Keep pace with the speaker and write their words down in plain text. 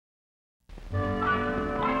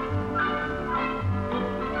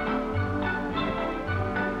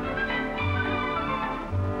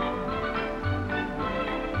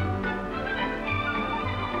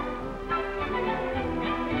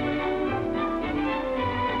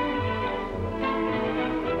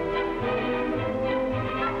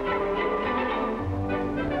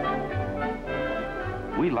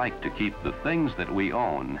like to keep the things that we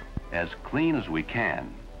own as clean as we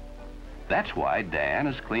can. That's why Dan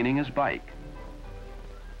is cleaning his bike.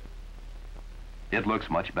 It looks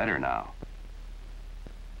much better now.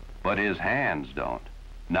 But his hands don't.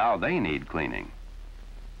 Now they need cleaning.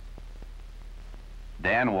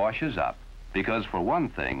 Dan washes up because, for one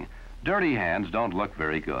thing, dirty hands don't look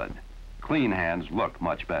very good. Clean hands look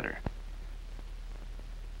much better.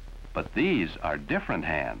 But these are different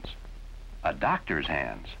hands, a doctor's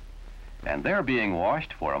hands, and they're being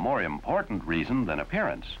washed for a more important reason than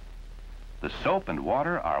appearance. The soap and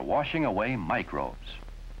water are washing away microbes.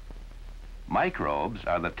 Microbes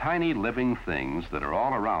are the tiny living things that are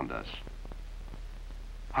all around us.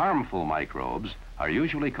 Harmful microbes are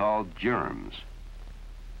usually called germs.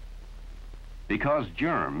 Because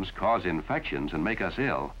germs cause infections and make us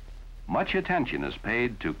ill, much attention is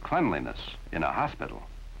paid to cleanliness in a hospital.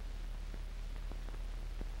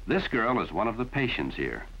 This girl is one of the patients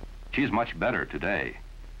here. She's much better today.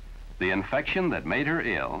 The infection that made her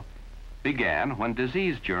ill began when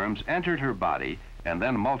disease germs entered her body and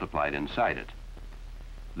then multiplied inside it.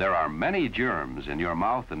 There are many germs in your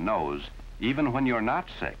mouth and nose even when you're not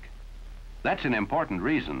sick. That's an important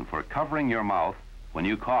reason for covering your mouth when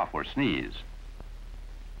you cough or sneeze.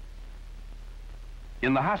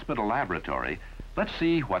 In the hospital laboratory, let's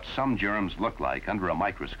see what some germs look like under a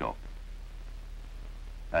microscope.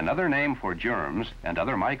 Another name for germs and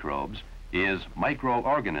other microbes is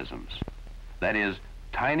microorganisms. That is,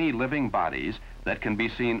 tiny living bodies that can be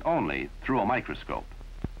seen only through a microscope.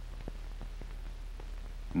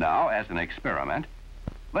 Now, as an experiment,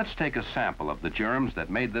 let's take a sample of the germs that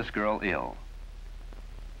made this girl ill.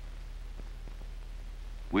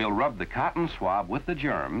 We'll rub the cotton swab with the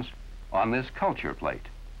germs on this culture plate.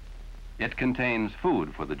 It contains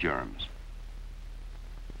food for the germs.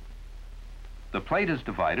 The plate is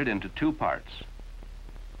divided into two parts.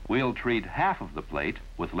 We'll treat half of the plate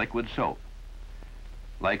with liquid soap.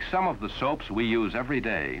 Like some of the soaps we use every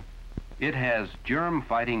day, it has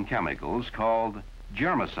germ-fighting chemicals called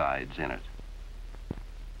germicides in it.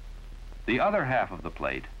 The other half of the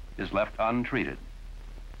plate is left untreated.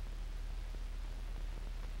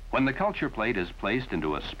 When the culture plate is placed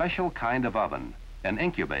into a special kind of oven, an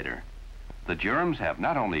incubator, the germs have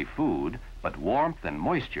not only food, but warmth and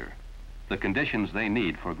moisture, the conditions they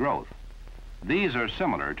need for growth. These are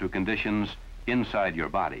similar to conditions inside your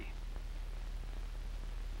body.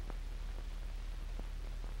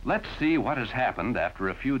 Let's see what has happened after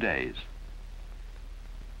a few days.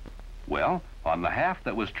 Well, on the half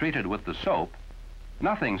that was treated with the soap,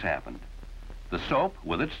 nothing's happened. The soap,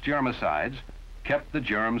 with its germicides, kept the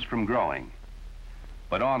germs from growing.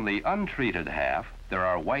 But on the untreated half, there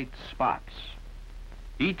are white spots.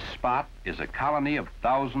 Each spot is a colony of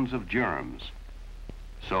thousands of germs.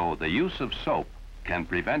 So the use of soap can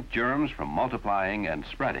prevent germs from multiplying and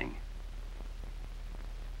spreading.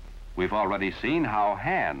 We've already seen how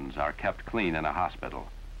hands are kept clean in a hospital.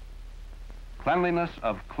 Cleanliness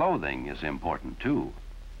of clothing is important too.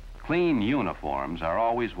 Clean uniforms are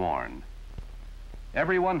always worn.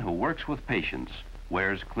 Everyone who works with patients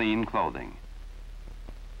wears clean clothing.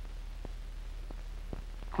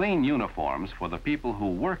 Clean uniforms for the people who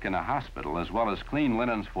work in a hospital, as well as clean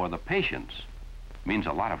linens for the patients, means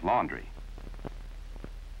a lot of laundry.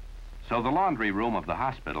 So the laundry room of the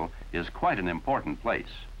hospital is quite an important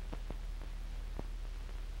place.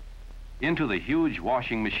 Into the huge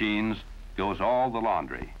washing machines goes all the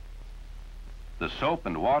laundry. The soap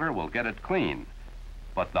and water will get it clean,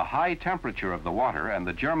 but the high temperature of the water and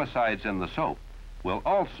the germicides in the soap will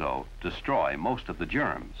also destroy most of the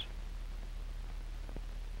germs.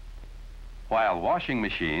 While washing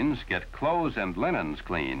machines get clothes and linens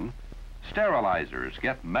clean, sterilizers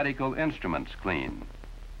get medical instruments clean.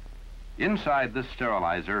 Inside this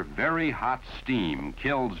sterilizer, very hot steam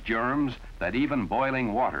kills germs that even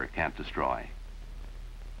boiling water can't destroy.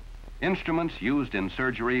 Instruments used in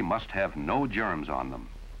surgery must have no germs on them.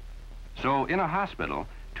 So in a hospital,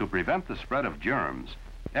 to prevent the spread of germs,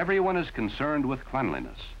 everyone is concerned with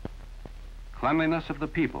cleanliness. Cleanliness of the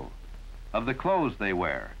people, of the clothes they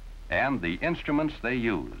wear, and the instruments they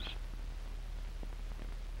use.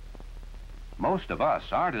 Most of us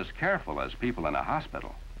aren't as careful as people in a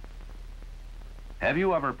hospital. Have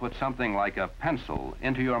you ever put something like a pencil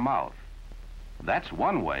into your mouth? That's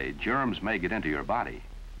one way germs may get into your body.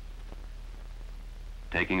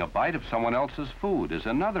 Taking a bite of someone else's food is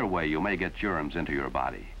another way you may get germs into your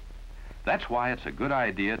body. That's why it's a good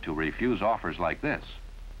idea to refuse offers like this.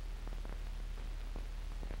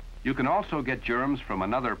 You can also get germs from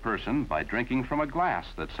another person by drinking from a glass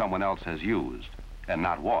that someone else has used and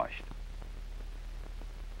not washed.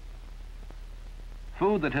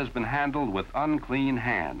 Food that has been handled with unclean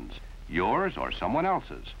hands, yours or someone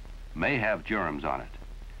else's, may have germs on it.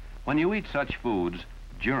 When you eat such foods,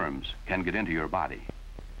 germs can get into your body.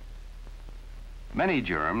 Many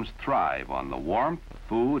germs thrive on the warmth,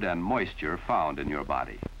 food, and moisture found in your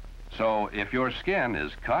body. So if your skin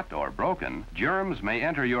is cut or broken, germs may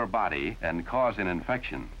enter your body and cause an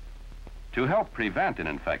infection. To help prevent an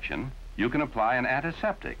infection, you can apply an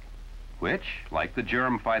antiseptic, which, like the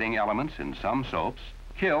germ-fighting elements in some soaps,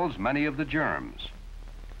 kills many of the germs.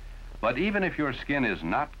 But even if your skin is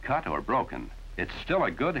not cut or broken, it's still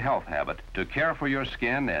a good health habit to care for your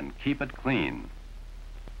skin and keep it clean.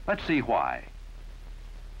 Let's see why.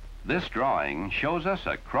 This drawing shows us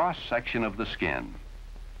a cross-section of the skin.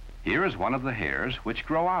 Here is one of the hairs which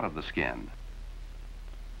grow out of the skin.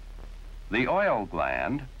 The oil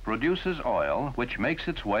gland produces oil which makes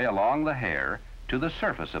its way along the hair to the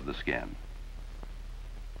surface of the skin.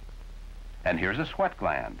 And here's a sweat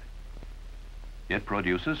gland. It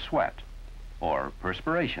produces sweat, or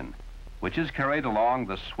perspiration, which is carried along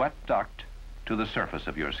the sweat duct to the surface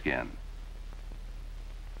of your skin.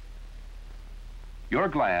 Your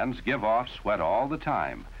glands give off sweat all the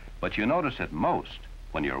time, but you notice it most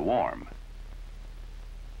when you're warm.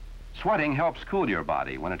 Sweating helps cool your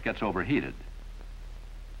body when it gets overheated.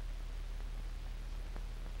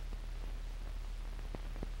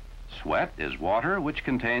 Sweat is water which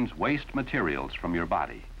contains waste materials from your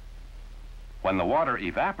body. When the water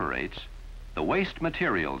evaporates, the waste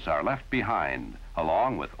materials are left behind,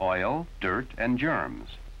 along with oil, dirt, and germs.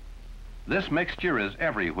 This mixture is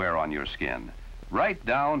everywhere on your skin, right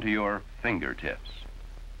down to your fingertips.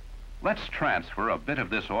 Let's transfer a bit of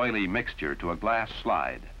this oily mixture to a glass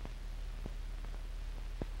slide.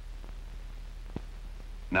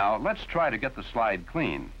 Now let's try to get the slide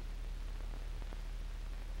clean.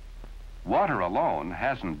 Water alone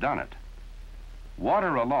hasn't done it.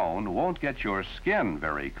 Water alone won't get your skin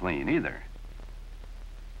very clean either.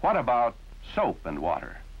 What about soap and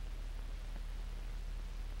water?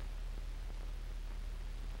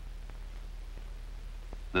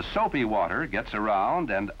 The soapy water gets around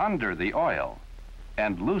and under the oil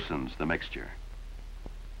and loosens the mixture.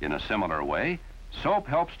 In a similar way, soap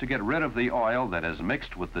helps to get rid of the oil that is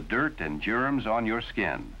mixed with the dirt and germs on your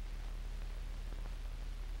skin.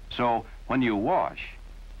 So, when you wash,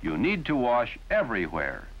 you need to wash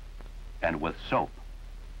everywhere and with soap.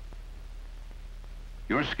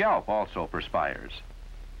 Your scalp also perspires.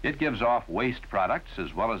 It gives off waste products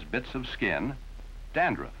as well as bits of skin,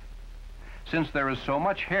 dandruff. Since there is so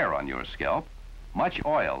much hair on your scalp, much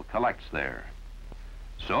oil collects there.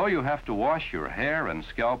 So you have to wash your hair and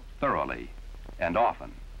scalp thoroughly and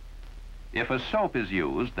often. If a soap is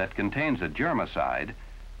used that contains a germicide,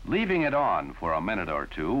 leaving it on for a minute or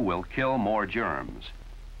two will kill more germs.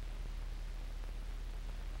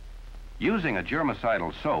 Using a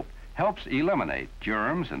germicidal soap helps eliminate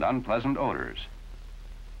germs and unpleasant odors.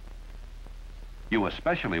 You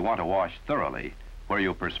especially want to wash thoroughly where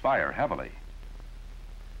you perspire heavily.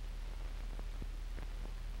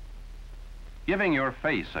 Giving your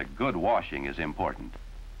face a good washing is important.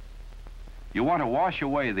 You want to wash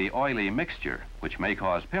away the oily mixture, which may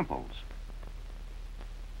cause pimples.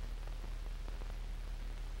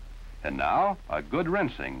 And now, a good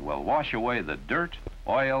rinsing will wash away the dirt,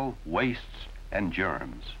 oil, wastes, and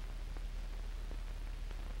germs.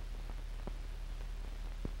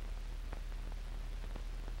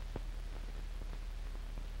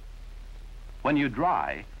 When you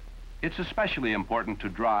dry, it's especially important to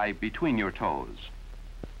dry between your toes.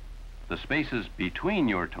 The spaces between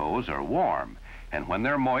your toes are warm, and when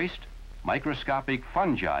they're moist, microscopic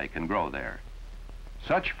fungi can grow there.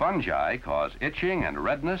 Such fungi cause itching and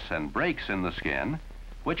redness and breaks in the skin,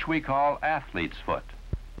 which we call athlete's foot.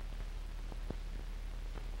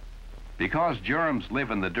 Because germs live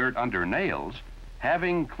in the dirt under nails,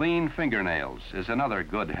 having clean fingernails is another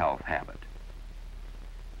good health habit.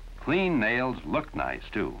 Clean nails look nice,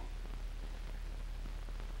 too.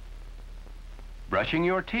 Brushing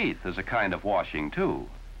your teeth is a kind of washing, too.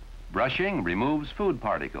 Brushing removes food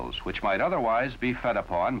particles which might otherwise be fed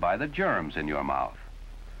upon by the germs in your mouth.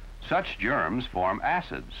 Such germs form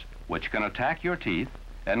acids, which can attack your teeth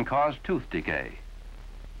and cause tooth decay.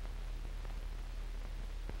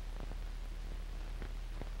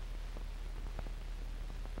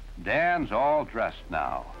 Dan's all dressed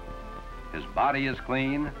now. His body is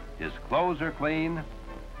clean, his clothes are clean,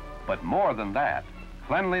 but more than that,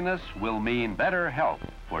 cleanliness will mean better health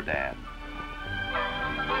for Dan.